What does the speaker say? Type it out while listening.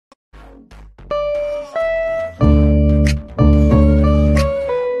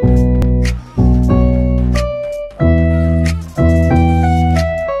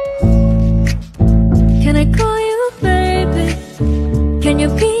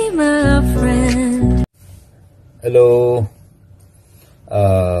my friend. Hello.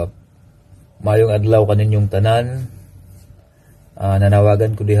 Mayong adlaw kaninyong tanan.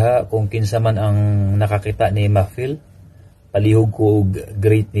 Nanawagan ko diha kung kinsa man ang nakakita ni MaFeL, palihog ko og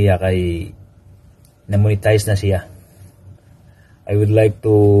great niya kay na-monetize na siya. I would like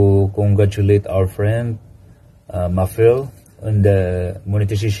to congratulate our friend MaFeL on the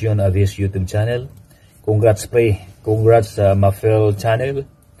monetization of his YouTube channel. Congrats pre. Congrats sa MaFeL channel.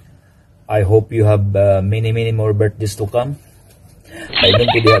 I hope you have many more birthdays to come. Painom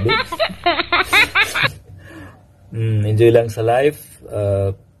ko diha, babe. Enjoy lang sa life.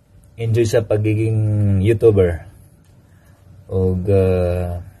 Enjoy sa pagiging YouTuber. Og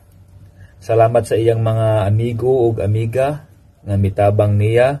salamat sa iyang mga amigo ug amiga nga mitabang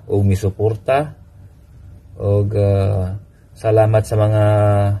niya ug misuporta. Og salamat sa mga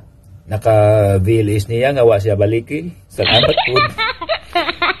naka-VLS niya nga wa siya baliki. Salamat po.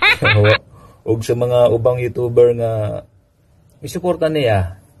 Og sa mga ubang YouTuber nga misuporta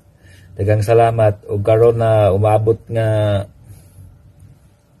niya. Daghang salamat. Og karon na umabot nga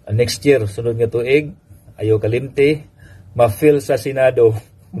next year, sunod nga tuig, ayaw kalimti, MaFeL sa Senado.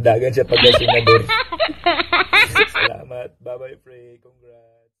 Dagan siya pagka-senador. Salamat. Bye-bye, Frey.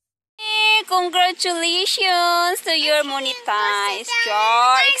 Congrats. Hey, congratulations to your monetize.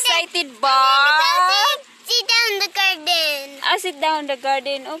 You're excited ba? Sit down in the garden. Sit down in the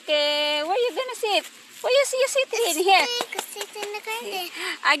garden. Okay. Where you gonna sit? Where you sit in here? Sit in the garden.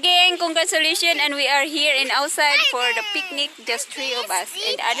 Again, congratulations, and we are here and outside for the picnic, just three of us,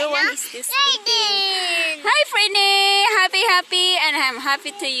 and the other one is still sleeping. Hi, Franny! Happy, and I'm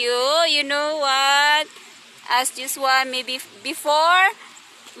happy to you. You know what? As this one, maybe before,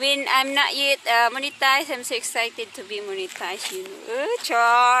 when I'm not yet monetized, I'm so excited to be monetized, you know.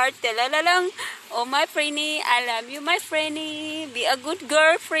 Chart, talalang. Oh, my Franny, I love you, my Franny. Be a good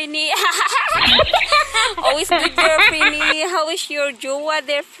girl, Franny. Always good girl, Franny. How is your jowa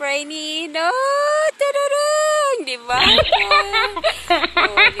there, Franny? No, tararang, diba?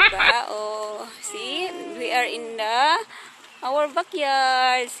 Oh, diba? Oh, see, we are in our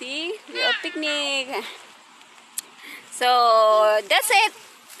backyard. See, we are picnic. So that's it.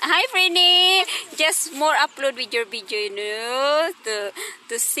 Hi, Franny. Just more upload with your video, you know,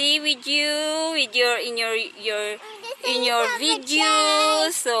 to see with you, with your in your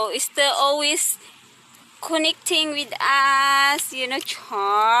videos. So still always connecting with us, you know.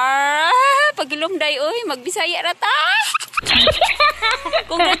 Char, pagilumday, oy, magbisaya rata.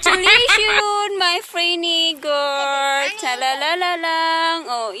 Congratulations, my Franny girl. Chalalala lang.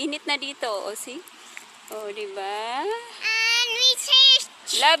 Oh, init na dito. Oh, see? Oh, diba? And we changed.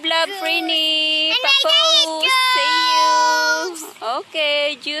 Love, Franny. Papos. See you.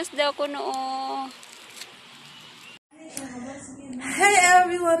 Okay, juice daw ko noo. Hey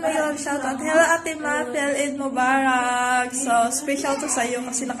everyone, my love shoutout. Hello Ate MaFeL and Mubarak. So, special to sa'yo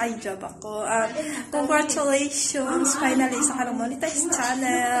kasi naka-hijab ako. Congratulations finally sa kanang monetized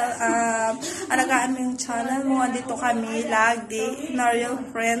channel. Alagaan mo yung channel mo. Andito kami lagi na real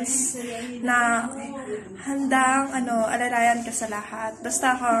friends na handang alalayan ka sa lahat.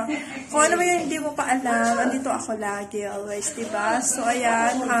 Basta kung ano ba yung hindi mo pa alam, andito ako lagi always, diba? So,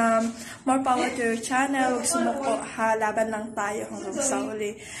 ayan, more power to your channel. Huwag sumuko ha, laban lang tayo hanggang sa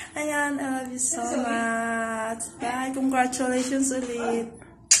uli. Ayan, I love you so much. Bye, congratulations ulit.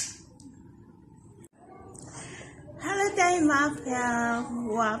 Hello tayo, MaFeL.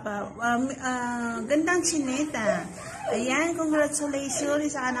 Gandang sineta. Ayan, congratulations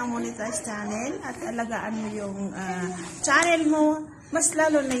sa kanang monetized channel at alagaan mo yung channel mo, mas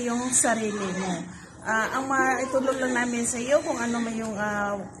lalo na yung sarili mo. Ang maitulong lang namin sa iyo kung ano man yung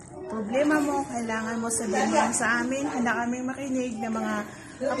problema mo, kailangan mo sabihin mo sa amin, handa kaming makinig ng mga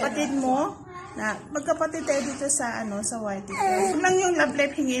kapatid mo na magkapatid tayo dito sa sa YT. Kung lang yung love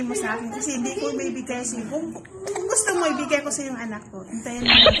life hingin mo sa akin kasi hindi ko may bigay sa iyo. Kung gusto mo ibigay ko sa yung anak ko, hintayin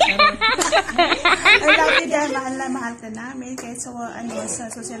mo lang sa I love you dahil mahal ka namin kahit sa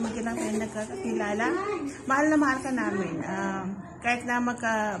social media lang tayo nagkakilala. Mahal ka namin. Kahit na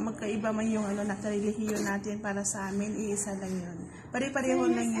magkaiba man yung nakarelihiyon natin para sa amin, iisa lang yun. Pare-pareho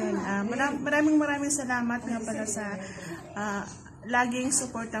lang yun. Maraming salamat nga pala sa laging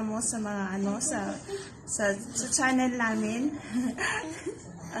suporta mo sa mga sa channel namin.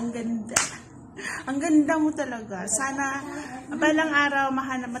 Ang ganda. Ang ganda mo talaga. Sana balang araw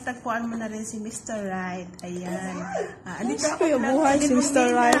matagpuan mo na rin si Mr. Right. Ayan. Andito ako yung buhay si Mr.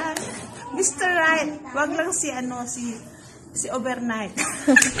 Right. Mr. Right. Wag lang si overnight.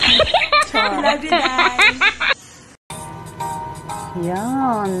 Love you, guys.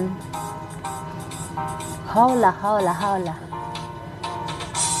 Yan. Hawla.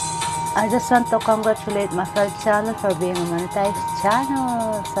 I just want to congratulate MaFeL channel for being a monetized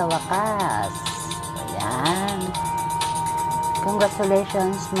channel sa wakas. Ayan.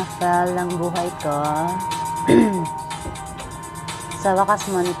 Congratulations MaFeL ng buhay ko. Sa wakas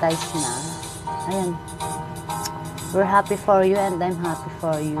monetized na. Ayan. We're happy for you and I'm happy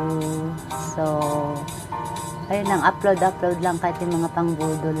for you. So, ayun lang, upload lang kahit yung mga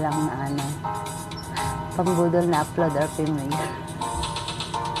pangbudol lang na ano. Pangbudol na upload or premiere.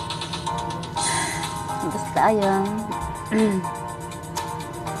 Basta ayun.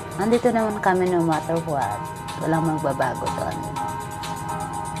 Nandito naman kami no matter what. Walang magbabago doon.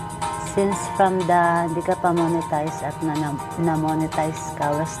 Since from the hindi ka pa monetize at na-monetize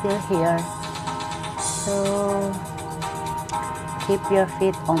ka, we're still here. So, keep your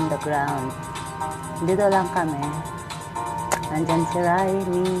feet on the ground. Dito lang kami. Nandyan si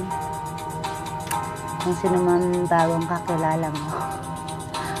Riley. Kung sino man bagong kakilala mo.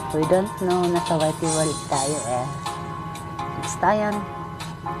 We don't know, nasa whitey world tayo eh. Basta yan.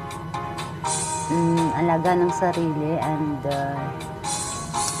 Alaga ng sarili and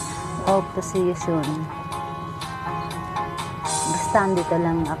hope to see you soon. Basta dito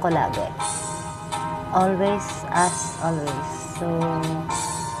lang ako lagi. Always as always. So,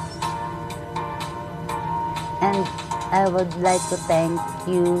 and I would like to thank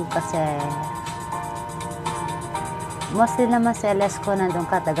you kasi mostly naman sa LS ko nandun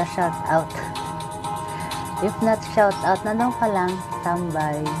ka, taga shout out. If not shout out, nandun ka lang,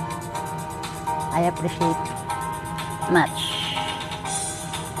 tambay. I appreciate much.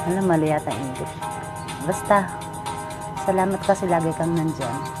 Ano, mali yata English. Basta, salamat kasi lagi kang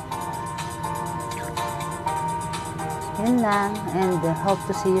nandyan. Yun lang, and hope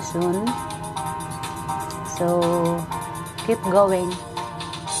to see you soon. So, keep going.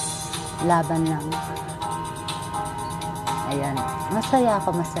 Laban lang. Ayan, masaya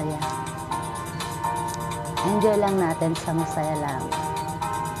ako, masaya. Enjoy lang natin sa masaya lang.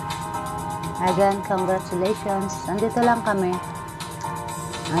 Again, congratulations. Nandito lang kami.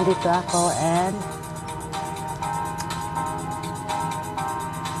 Nandito ako and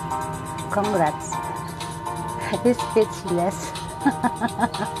congrats. Speechless.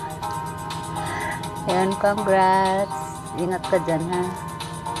 Ayan, congrats. Ingat ka dyan, ha.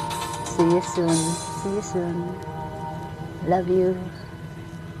 See you soon. See you soon. Love you.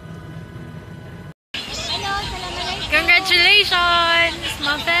 Congratulations,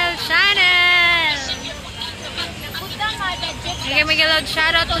 MaFeL channel! Mega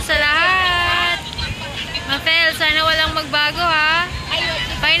shoutout po sa lahat. MaFeL, sana walang magbago ha.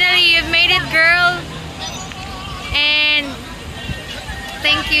 Finally, you've made it, girl. And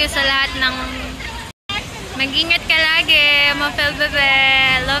thank you sa lahat ng mag-ingat ka lagi, MaFeL bebe.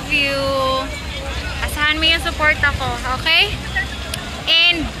 Love you. Asahan mo yung support ako, okay?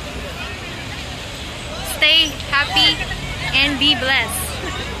 And stay happy and be blessed.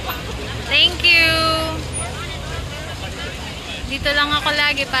 Thank you. Dito lang ako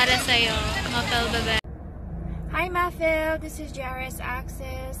lagi para sa'yo, MaFeL bebe. Hi MaFeL, this is JRS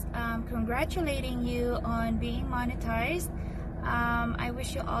Access. Congratulating you on being monetized. I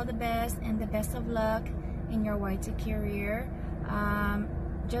wish you all the best and the best of luck in your YT career.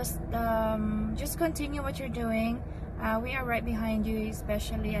 Just continue what you're doing. We are right behind you,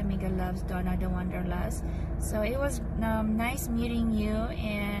 especially Amiga Loves Donna the Wanderlust. So it was nice meeting you,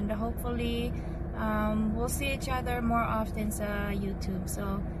 and hopefully we'll see each other more often sa YouTube.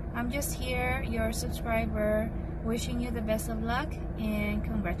 So I'm just here, your subscriber, wishing you the best of luck and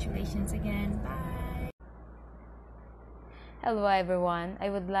congratulations again. Bye. Hello everyone.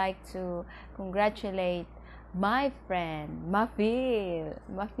 I would like to congratulate my friend MaFeL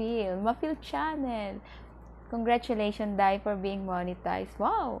channel. Congratulations, Dai, for being monetized.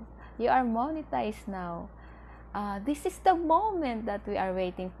 Wow, you are monetized now. This is the moment that we are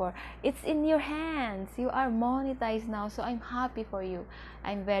waiting for. It's in your hands. You are monetized now, so I'm happy for you.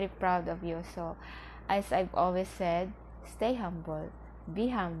 I'm very proud of you. So as I've always said, stay humble, be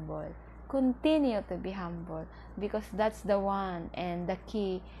humble, continue to be humble, because that's the one and the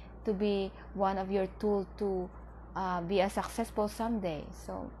key to be one of your tool to be a successful someday.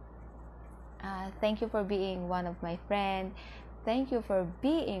 So thank you for being one of my friend. Thank you for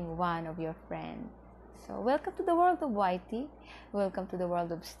being one of your friend. So welcome to the world of YT. Welcome to the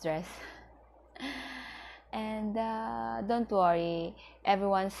world of stress. And don't worry,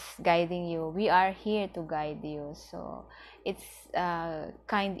 everyone's guiding you. We are here to guide you. So it's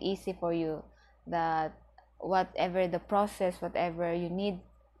kind easy for you that whatever the process, whatever you need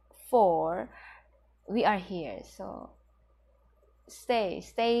for, we are here. So stay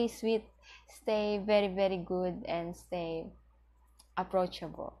sweet, stay very, very good, and stay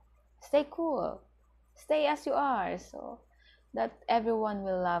approachable. Stay cool. Stay as you are, so that everyone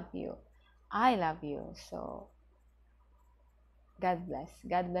will love you. I love you. So God bless.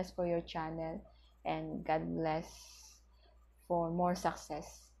 God bless for your channel, and God bless for more success.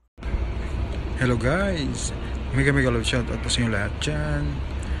 Hello guys! Mega love shout out po sa inyo lahat dyan.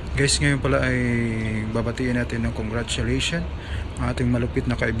 Guys, ngayon pala ay babatiin natin ng congratulations ang ating malupit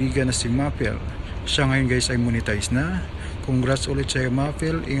na kaibigan na si MaFeL. Siya ngayon guys ay monetize na. Congrats ulit sa iyo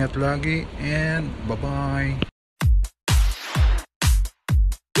MaFeL. Ingat lagi and bye bye!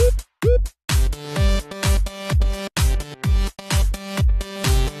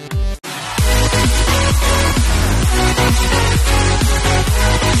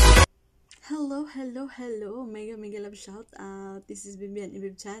 Hello, mega love shout out. This is Bibian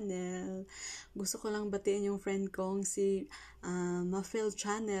Ibib channel. Gusto ko lang batiin yung friend kong si MaFeL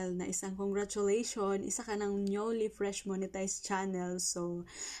channel na isang congratulations. Isa ka ng newly fresh monetized channel. So,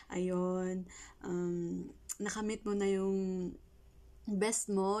 ayun, nakamit mo na yung best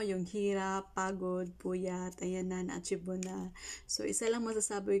mo, yung hirap, pagod, puyat, ayan na, na-achieve mo na. So, isa lang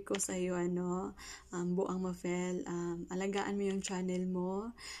masasabi ko sa iyo, buang MaFeL, alagaan mo yung channel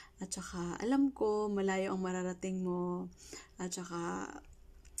mo, at saka, alam ko, malayo ang mararating mo, at saka,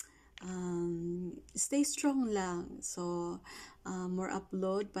 stay strong lang. So, more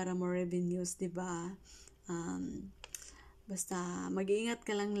upload para more revenues, diba? Basta, mag-iingat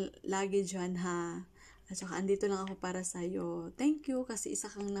ka lang lagi dyan, ha? At saka, andito lang ako para sa'yo. Thank you, kasi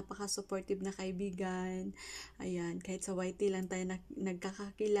isa kang napaka-supportive na kaibigan. Ayan, kahit sa YT lang tayo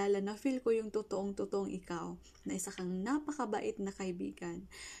nagkakakilala, na feel ko yung totoong ikaw, na isa kang napakabait na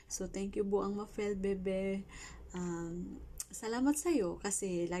kaibigan. So, thank you buang MaFeL, bebe. Salamat sa'yo,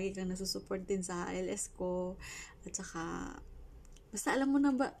 kasi lagi kang nasusupport din sa LS ko. At saka, basta alam mo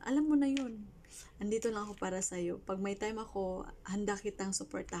na yun. Andito lang ako para sa'yo. Pag may time ako, handa kitang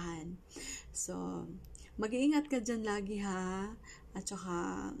suportahan. So, mag-iingat ka dyan lagi, ha? At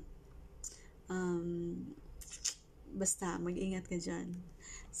saka, basta, mag-iingat ka dyan.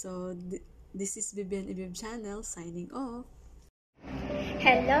 So, this is Bibian Ibib channel, signing off.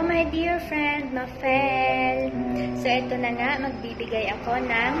 Hello my dear friend, MaFeL! So, ito na nga, magbibigay ako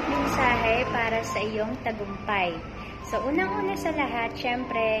ng mensahe para sa iyong tagumpay. So, unang-una sa lahat,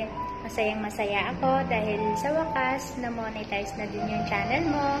 syempre, masayang-masaya ako dahil sa wakas na-monetize na din yung channel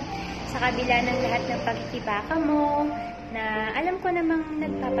mo. Sa kabila ng lahat ng pagkikibaka mo, na alam ko namang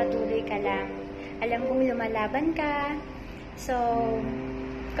nagpapatuloy ka lang. Alam kong lumalaban ka. So,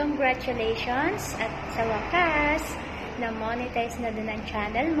 congratulations at sa wakas, na-monetize na din ang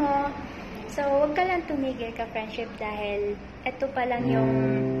channel mo. So, huwag ka lang tumigil ka friendship dahil ito pa lang yung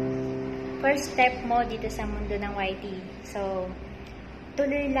first step mo dito sa mundo ng YT. So,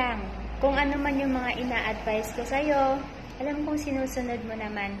 tuloy lang. Kung ano man yung mga ina-advise ko sa'yo, alam kong sinusunod mo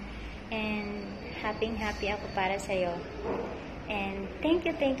naman. And happy ako para sa'yo. And thank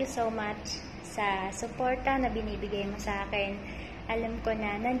you so much sa suporta na binibigay mo sa akin. Alam ko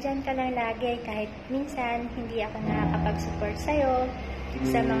na nandyan ka lang lagi kahit minsan hindi ako nakakapag-support sa'yo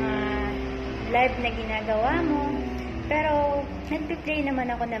sa mga live na ginagawa mo. Pero, nagpiplay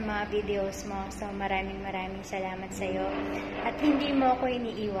naman ako ng mga videos mo. So, maraming salamat sa'yo. At hindi mo ako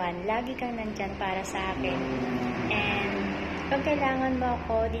iniiwan. Lagi kang nandyan para sa akin. And, pag kailangan mo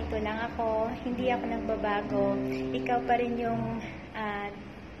ako, dito lang ako. Hindi ako nagbabago. Ikaw pa rin yung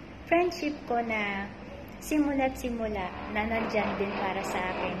friendship ko na simula't simula na nandyan din para sa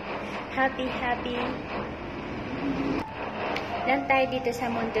akin. Happy lang tayo dito sa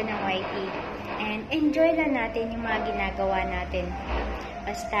mundo ng YT. And enjoy lang natin yung mga ginagawa natin.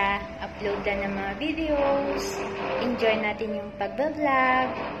 Basta, upload lang ng mga videos. Enjoy natin yung pag-vlog.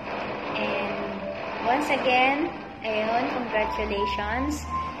 And, once again, ayun, congratulations.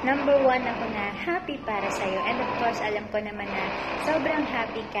 Number 1 ako na happy para sa'yo. And of course, alam ko naman na sobrang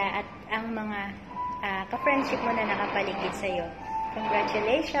happy ka at ang mga ka-friendship mo na nakapaligid sa'yo.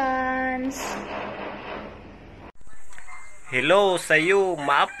 Congratulations! Hello sa iyo,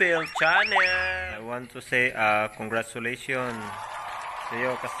 MaFeL channel. I want to say congratulations sa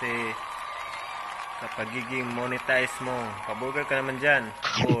iyo kasi sa pagiging monetize mo. Paburger ka naman dyan.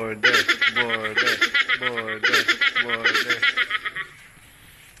 Burger.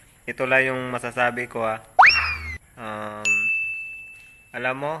 Ito lang yung masasabi ko ha.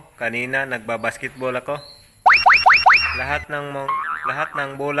 Alam mo, kanina nagbabasketball ako. Lahat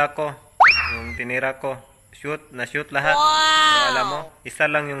ng bola ko, yung tinira ko, na-shoot lahat. Wow! So, alam mo, isa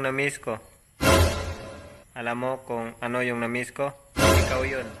lang yung na-miss ko. Alam mo kung ano yung na-miss ko? Ikaw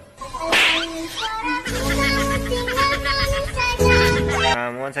yun.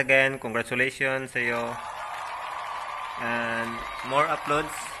 Once again, congratulations sa iyo. And more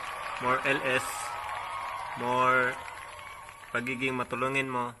uploads more LS, more pagiging matulungin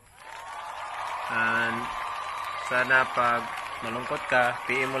mo. And sana pag malungkot ka,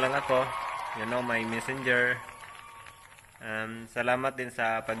 PM mo lang ako. You know, my messenger. Salamat din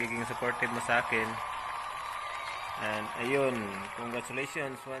sa pagiging supportive mo sa akin. And ayun,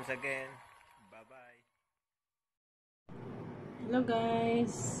 congratulations once again. Bye-bye. Hello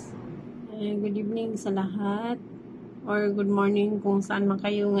guys. Good evening sa lahat. Or good morning kung saan man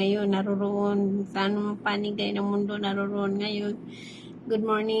kayo ngayon naroroon. Saan man panig kayo ng mundo naroroon ngayon. Good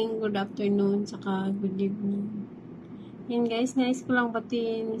morning, good afternoon, saka good evening. Yan guys, nais ko lang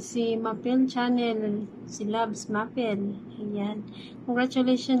batiin si MaFeL channel, si Loves MaFeL. Ayan.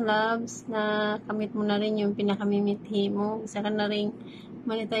 Congratulations Loves, na kamit mo na rin yung pinakamimithi mo. Isa ka na rin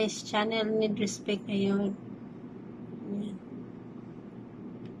monetized channel, need respect kayo. Ayan.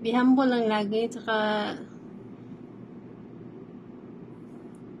 Be humble lang lagi, saka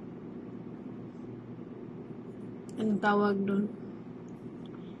anong tawag doon?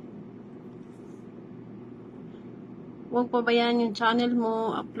 Huwag pabayaan yung channel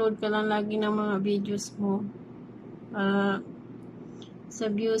mo, upload ka lang lagi ng mga videos mo sa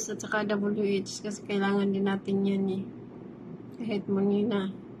views at saka WH kasi kailangan din natin yan eh. Kahit muna na.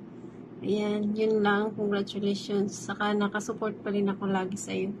 Ayan, yun lang. Congratulations. Saka nakasupport pa rin ako lagi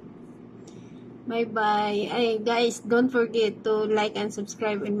sa'yo. Bye-bye. Ay, guys, don't forget to like and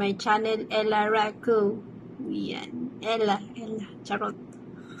subscribe in my channel, Ella Raku. Yan. Ella. Charot.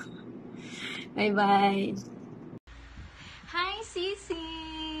 Bye-bye. Hi, Sisi!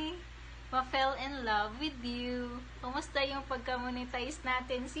 Ma-fell in love with you. Kumusta yung pagka-monetize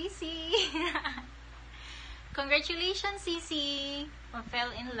natin, Sisi? Congratulations, Sisi!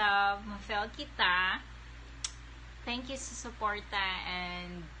 Ma-fell in love. Ma-fell kita. Thank you sa suporta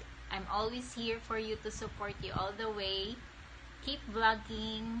and I'm always here for you to support you all the way. Keep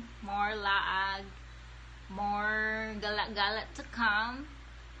vlogging. More laag. More gala-gala to come.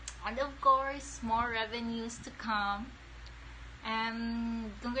 And of course, more revenues to come.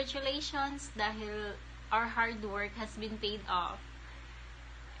 Congratulations dahil our hard work has been paid off.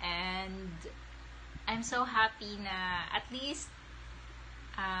 And I'm so happy na at least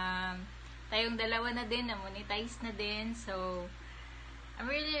tayong dalawa na din, na-monetize na din. So, I'm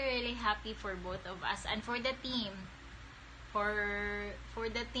really happy for both of us and for the team. For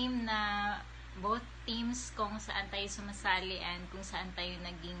the team na both teams kung saan tayo sumasali and kung saan tayo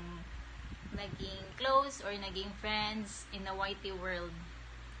naging close or naging friends in the YT world.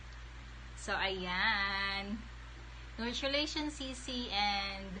 So, ayan. Congratulations, Sisi,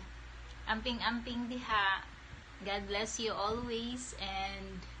 and amping-amping diha. God bless you always,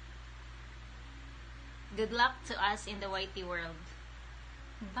 and good luck to us in the YT world.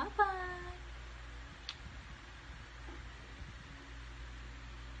 Bye-bye!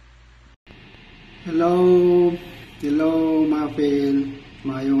 Hello, MaFeL.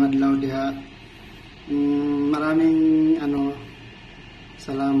 Mayong adlaw diha. Maraming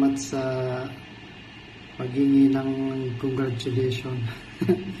salamat sa paghingi ng congratulations.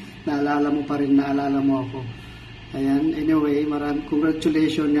 Naalala mo pa rin, naalala mo ako. Ayan, anyway,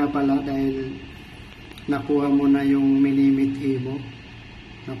 congratulations nga pala dahil nakuha mo na yung minimithi mo.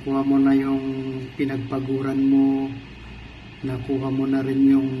 Nakuha mo na yung pinagpaguran mo. Nakuha mo na rin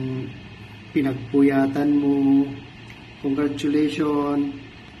yung pinagpuyatan mo. Congratulations.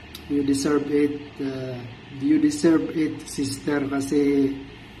 You deserve it. You deserve it, sister, kasi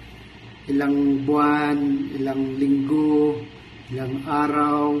ilang buwan, ilang linggo, ilang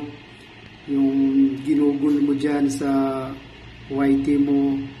araw yung ginugol mo dyan sa YT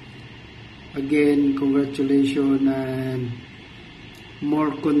mo. Again, congratulations, and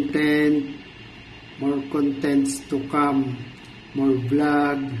more contents to come, more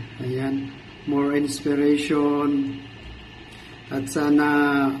vlog, ayan, more inspiration. At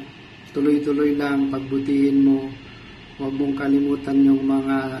sana tuloy-tuloy lang pagbutihin mo. Huwag mong kalimutan yung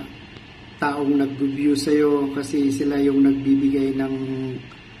mga taong nag-review sa'yo kasi sila yung nagbibigay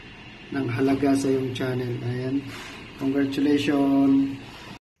ng halaga sa yung channel. Ayan. Congratulations!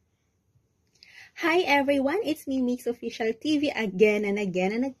 Hi everyone, it's me, Mix Official TV, again and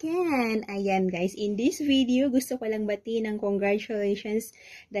again and again. Ayan guys, in this video, gusto ko lang batiin ng congratulations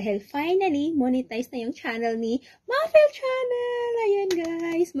dahil finally, monetize na yung channel ni MaFeL Channel. Ayan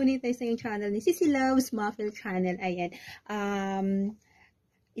guys, monetize na yung channel ni Sisi Loves MaFeL Channel. Ayan,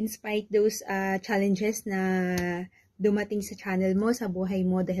 in spite those challenges na dumating sa channel mo, sa buhay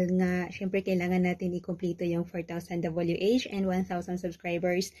mo, dahil nga, syempre, kailangan natin i-complete yung 4,000 WH and 1,000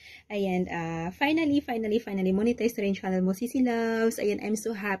 subscribers. Ayan, finally, monetize na rin channel mo, Sisi Loves. Ayan, I'm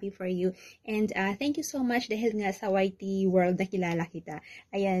so happy for you. And thank you so much dahil nga sa YT World nakilala kita.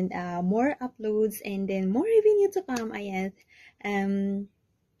 Ayan, more uploads and then more revenue to come. Ayan,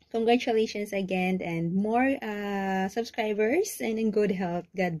 congratulations again and more subscribers and in good health.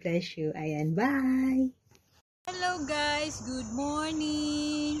 God bless you. Ayan, bye! Hello guys, good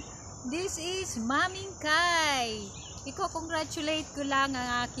morning. This is Maming Kai. Iko-congratulate ko lang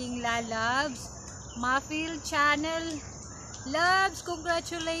ang aking lalabs, MaFeL channel. Loves,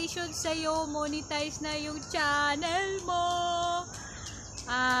 congratulations sa iyo. Monetize na yung channel mo.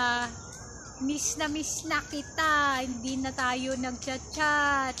 Miss na kita. Hindi na tayo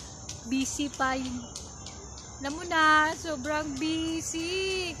nagchat-chat. Busy pa yun. Alam mo na, sobrang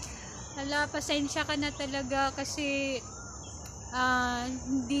busy. Hala, pasensya ka na talaga kasi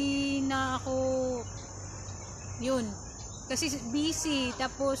hindi na ako yun kasi busy,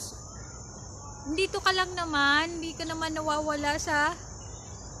 tapos dito ka lang naman, hindi ka naman nawawala sa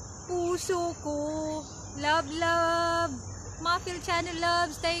puso ko. Love MaFeL channel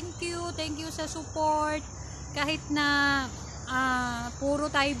loves, thank you sa support kahit na puro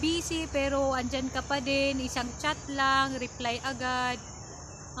tayo busy pero andyan ka pa din, isang chat lang, reply agad.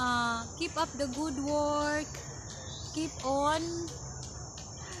 Keep up the good work. Keep on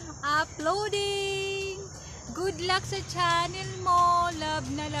uploading. Good luck sa channel mo. Love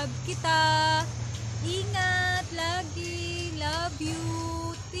na love kita. Ingat lagi. Love you.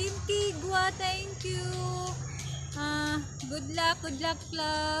 Team Kigwa, thank you. Good luck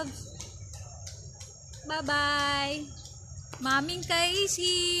loves. Bye-bye. Maming Kai is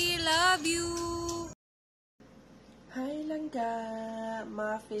here. Love you. Hi langga,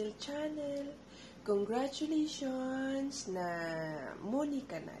 MaFeL channel. Congratulations na muni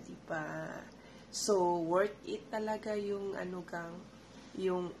ka na, di ba? So worth it talaga yung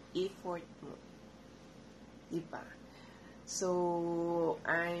yung effort mo. Di ba? So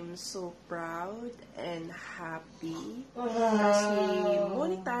I'm so proud and happy kasi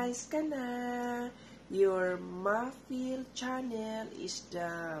monetize ka na. Your MaFeL channel is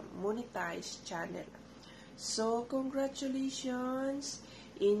the monetized channel. So, congratulations,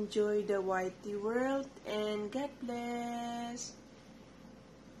 enjoy the YT world, and God bless.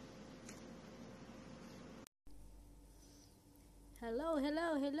 Hello.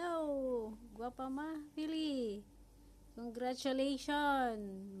 Guwapa MaFeL. Congratulations,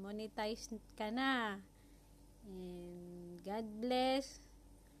 monetize ka na. And God bless.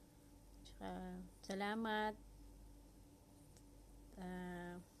 Tsaka, salamat.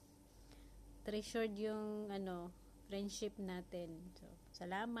 Treasured yung friendship natin. So,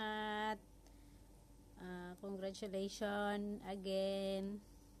 salamat. Congratulations again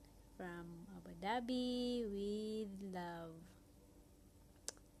from Abu Dhabi with love.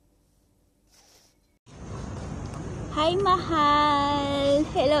 Hi Mahal!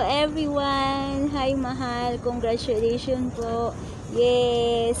 Hello everyone! Hi Mahal! Congratulations po!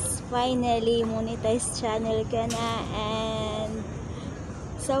 Yes! Finally, monetize channel ka na and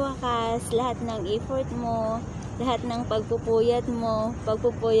sa wakas, lahat ng effort mo, lahat ng pagpupuyat mo,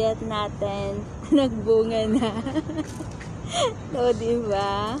 pagpupuyat natin, nagbunga na. So,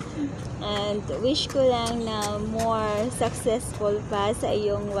 diba? And wish ko lang na more successful pa sa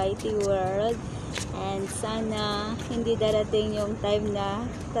iyong YT world. And sana hindi darating yung time na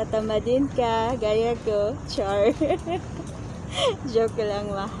tatamadin ka, gaya ko, char. Joke lang,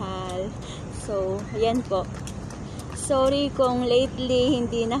 Mahal. So, yan po. Sorry kung lately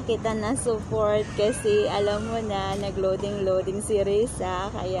hindi na kita na-support kasi alam mo na nag-loading si Risa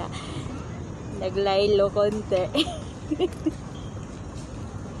kaya naglaylo konti.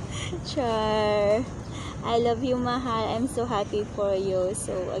 Char. I love you, Mahal. I'm so happy for you.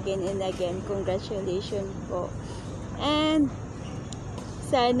 So again and again, congratulations po. And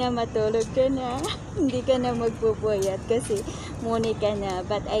sana matulog ka na. Hindi ka na magpupuyat kasi muni ka na.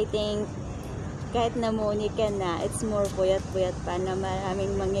 But I think kahit na muni ka na, it's more puyat-puyat pa na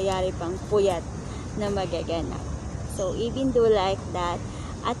maraming mangyayari pang puyat na magaganap. So, even though like that,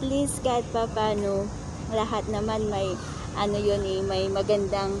 at least kahit pa paano, lahat naman may, may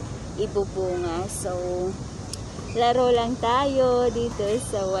magandang ibubunga. So, laro lang tayo dito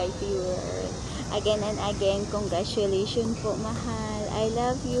sa YT World. Again and again, congratulations po, Mahal. I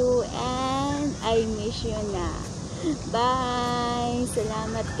love you and I miss you na. Bye!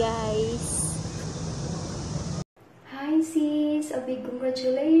 Salamat, guys! Hi sis. A big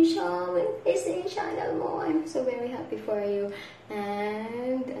congratulations with this channel mo. I'm so very happy for you.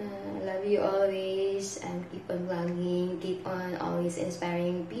 And love you always. And keep on vlogging. Keep on always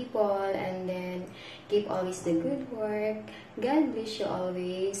inspiring people. And then keep always the good work. God bless you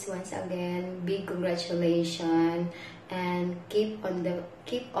always. Once again, big congratulations. And keep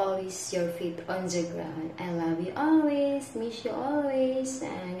always your feet on the ground. I love you always, miss you always,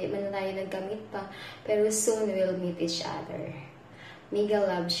 and di man na tayo nagkamit pa, pero soon we'll meet each other. Mega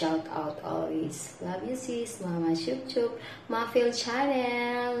love shout out always. Love you sis, Mama Chup Chup, MaFeL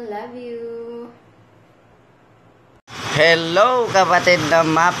channel, love you. Hello kapatid na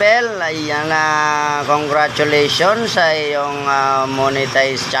MaFeL, ayan na, congratulations sa iyong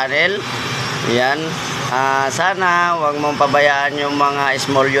monetized channel. Ayan. Sana wag mong pabayaan yung mga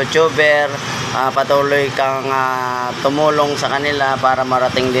small YouTuber, patuloy kang tumulong sa kanila para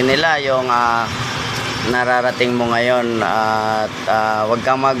marating din nila yung nararating mo ngayon, at wag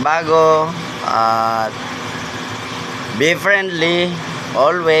kang magbago, at be friendly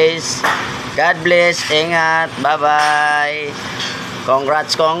always. God bless, ingat, bye bye,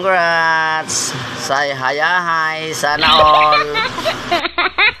 congrats, say hayahay, sana all.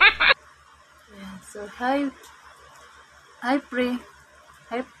 So, hi pre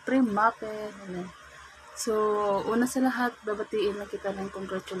MaFeL. So, una sa lahat, babatiin na kita ng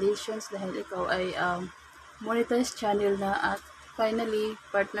congratulations dahil ikaw ay monetized channel na, at finally,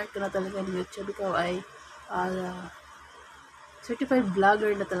 partner ka na talaga ng YouTube. Ikaw ay certified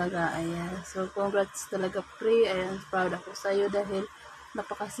vlogger na talaga. Ayan. So, congrats talaga pre. Ayan, proud ako sa iyo dahil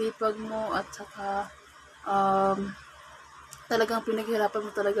napakasipag mo, at saka talagang pinaghirapan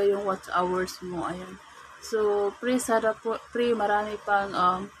mo talaga yung watch hours mo. Ayan. So, sana pre, marami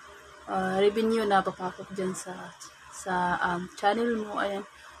pang revenue na papakot dyan sa channel mo. Ayan.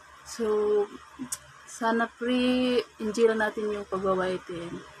 So, sana pre, enjoy natin yung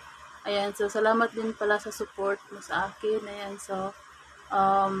pagwawaitin. Ayan. So, salamat din pala sa support mo sa akin. Ayan. So,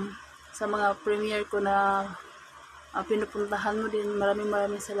 sa mga premiere ko na pinupuntahan mo din,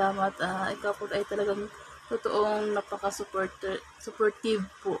 maraming salamat. Ikaw po ay talagang totoong napaka-supportive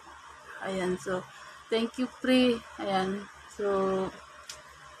po. Ayan, so, thank you pre. Ayan, so,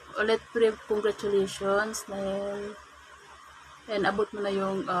 ulit pre, congratulations. And abot mo na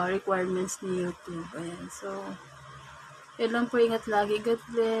yung requirements ni YouTube. Ayan, so, yun lang po, ingat lagi. God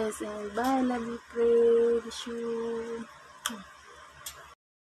bless. And bye, love you pre. Wish you